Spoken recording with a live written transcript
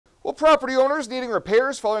property owners needing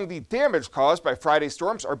repairs following the damage caused by Friday's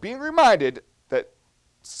storms are being reminded that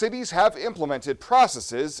cities have implemented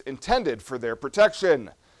processes intended for their protection.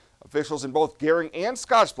 Officials in both Gering and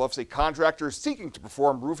Scottsbluff say contractors seeking to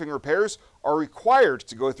perform roofing repairs are required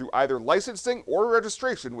to go through either licensing or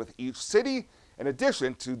registration with each city, in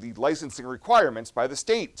addition to the licensing requirements by the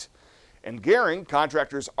state. In Gering,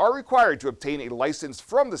 contractors are required to obtain a license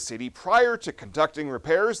from the city prior to conducting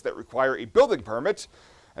repairs that require a building permit.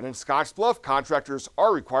 And in Scottsbluff, contractors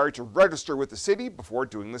are required to register with the city before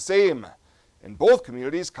doing the same. In both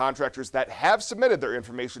communities, contractors that have submitted their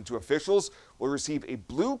information to officials will receive a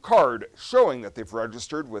blue card showing that they've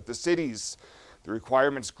registered with the cities. The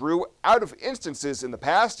requirements grew out of instances in the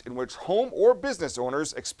past in which home or business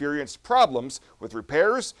owners experienced problems with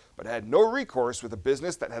repairs but had no recourse with a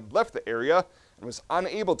business that had left the area and was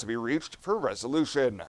unable to be reached for resolution.